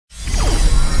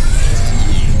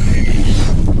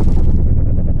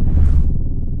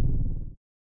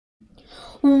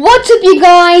What's up, you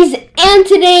guys? And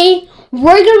today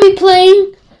we're gonna be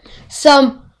playing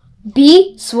some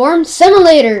Bee Swarm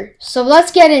Simulator. So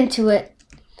let's get into it.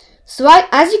 So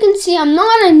as you can see, I'm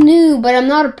not a noob, but I'm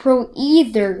not a pro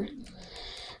either.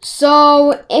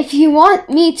 So if you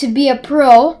want me to be a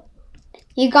pro,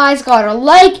 you guys gotta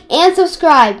like and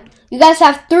subscribe. You guys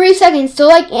have 3 seconds to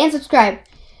like and subscribe.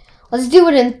 Let's do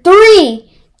it in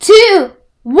 3, 2,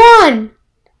 1.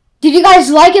 Did you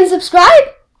guys like and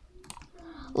subscribe?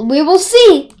 We will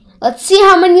see. Let's see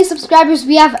how many subscribers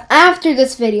we have after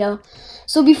this video.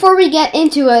 So before we get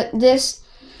into it,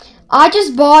 I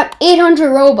just bought 800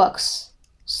 Robux.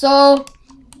 So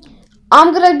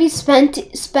I'm gonna be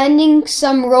spending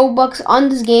some Robux on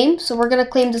this game. So we're gonna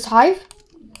claim this hive.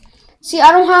 See,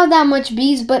 I don't have that much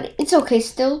bees, but it's okay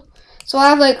still. So I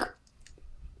have like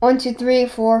 1, 2, 3,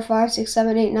 4, 5, 6,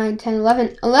 7, 8, 9, 10,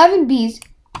 11 bees.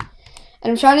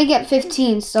 And I'm trying to get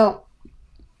 15, so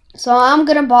I'm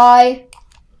gonna buy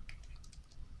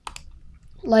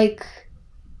like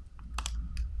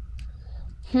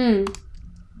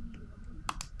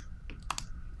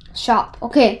shop.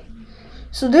 Okay,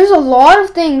 so there's a lot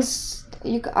of things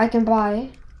I can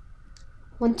buy.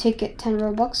 1 ticket, 10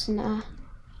 Robux. Nah.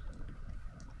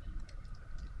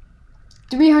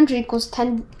 300 equals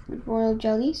 10 royal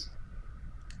jellies.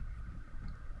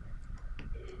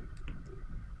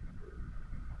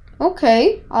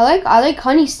 Okay, I like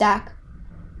honey stack.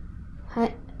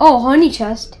 Oh, honey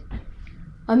chest.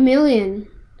 1,000,000.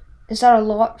 Is that a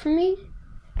lot for me?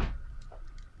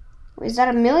 Wait, is that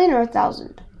 1,000,000 or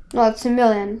 1,000? No, it's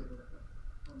 1,000,000.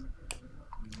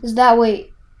 Is that,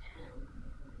 wait?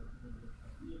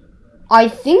 I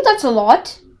think that's a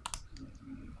lot.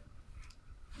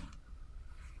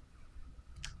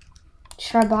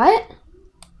 Should I buy it?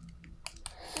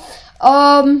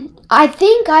 I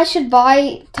think I should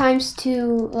buy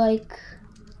 ×2, like,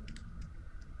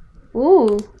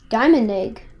 ooh, diamond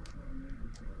egg.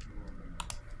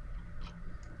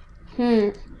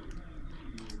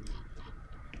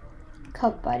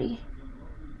 Cup buddy.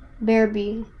 Bear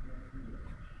bee.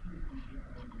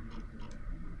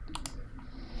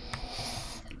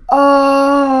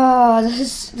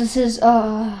 This is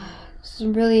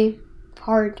really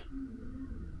hard.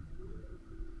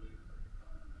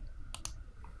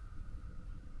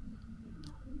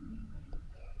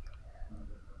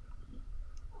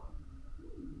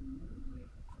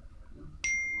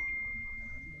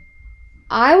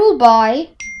 I will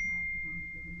buy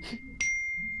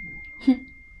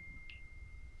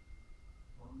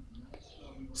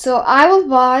so I will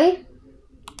buy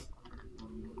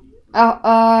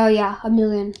yeah,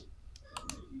 1,000,000.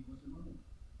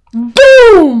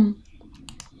 Boom!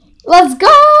 Let's go!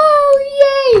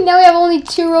 Yay! Now we have only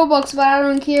 2 Robux, but I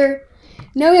don't care.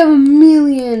 Now we have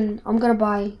 1,000,000. I'm gonna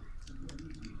buy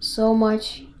so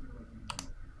much.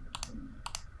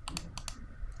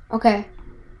 Okay.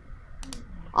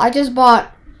 I just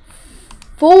bought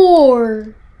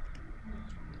 4.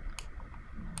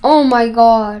 Oh my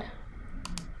god.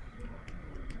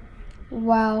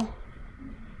 Wow.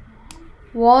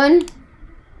 1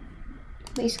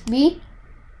 basic bee.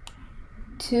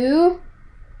 2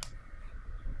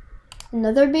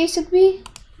 another basic bee.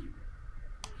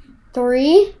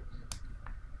 3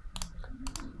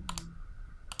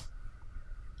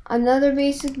 another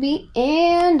basic bee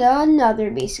and another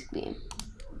basic bee.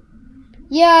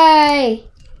 Yay!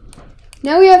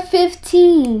 Now we have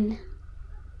 15.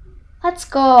 Let's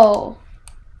go.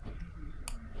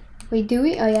 Wait, do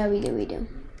we? Oh yeah, we do.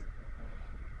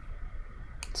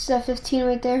 It's that 15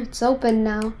 right there. It's open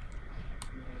now.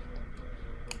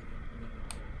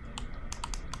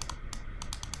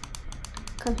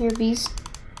 Come here, bees.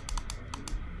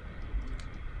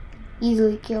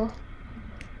 Easily kill.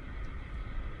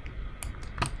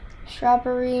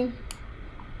 Strawberry.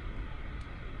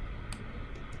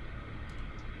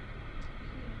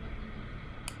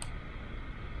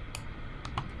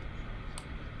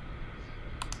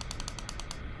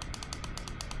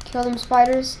 Kill them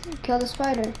spiders. Kill the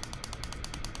spider.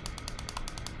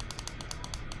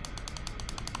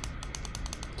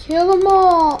 Kill them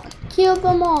all. Kill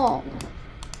them all.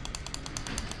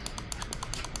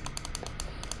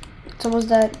 It's almost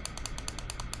dead.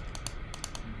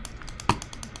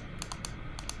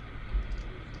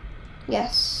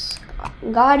 Yes.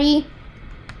 Gotti.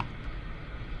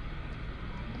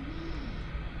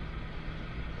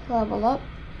 Level up.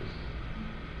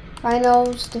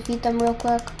 Rhinos. Defeat them real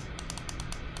quick.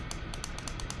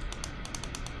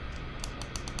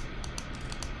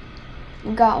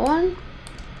 Got one.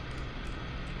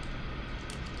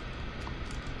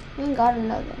 And got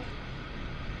another.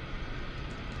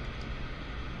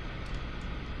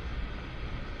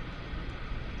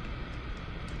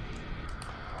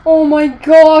 Oh my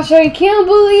gosh, I can't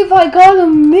believe I got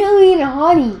 1,000,000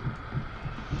 honey.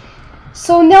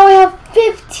 So now I have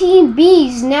 15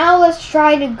 bees. Now let's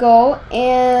try to go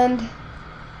and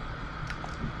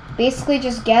basically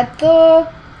just get the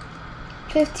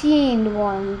 15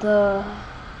 one, the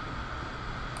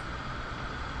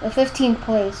 15th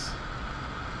place.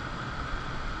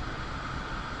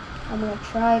 I'm gonna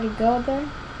try to go there.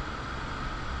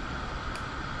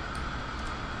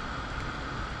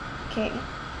 Okay.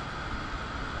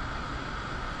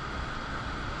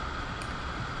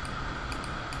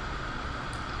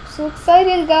 So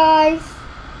excited, guys.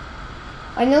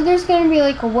 I know there's gonna be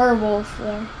like a werewolf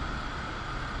there.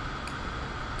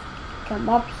 Come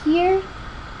up here.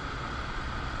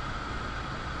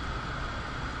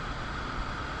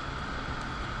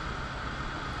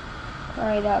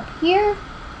 Right up here.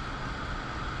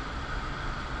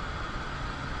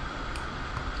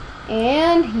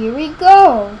 And here we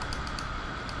go.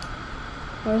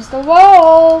 Where's the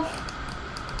wolf?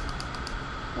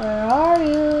 Where are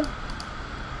you?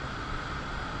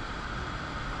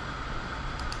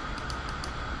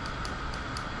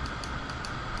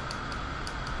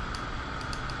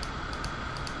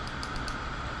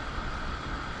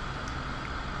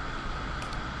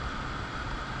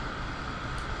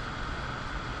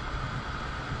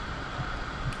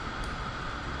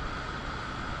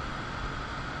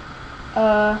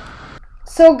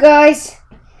 So guys,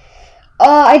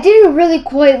 I didn't really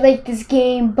quite like this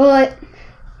game, but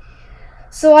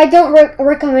so I don't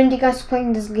recommend you guys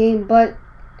playing this game, but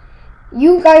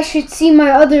you guys should see my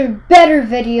other better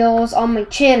videos on my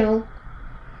channel.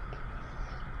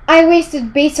 I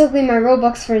wasted basically my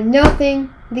Robux for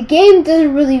nothing. The game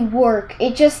doesn't really work.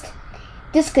 It just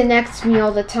disconnects me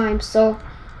all the time. So,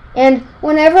 and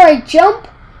whenever I jump,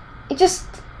 it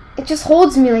just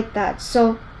holds me like that.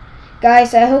 So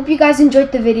guys, I hope you guys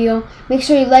enjoyed the video. Make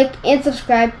sure you like and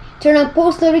subscribe. Turn on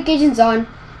post notifications on,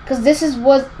 because this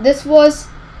was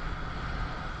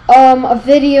a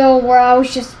video where I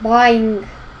was just buying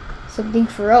something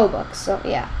for Robux.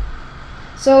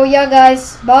 So yeah,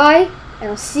 guys, bye,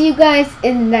 and I'll see you guys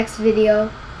in the next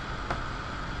video.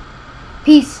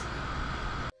 Peace.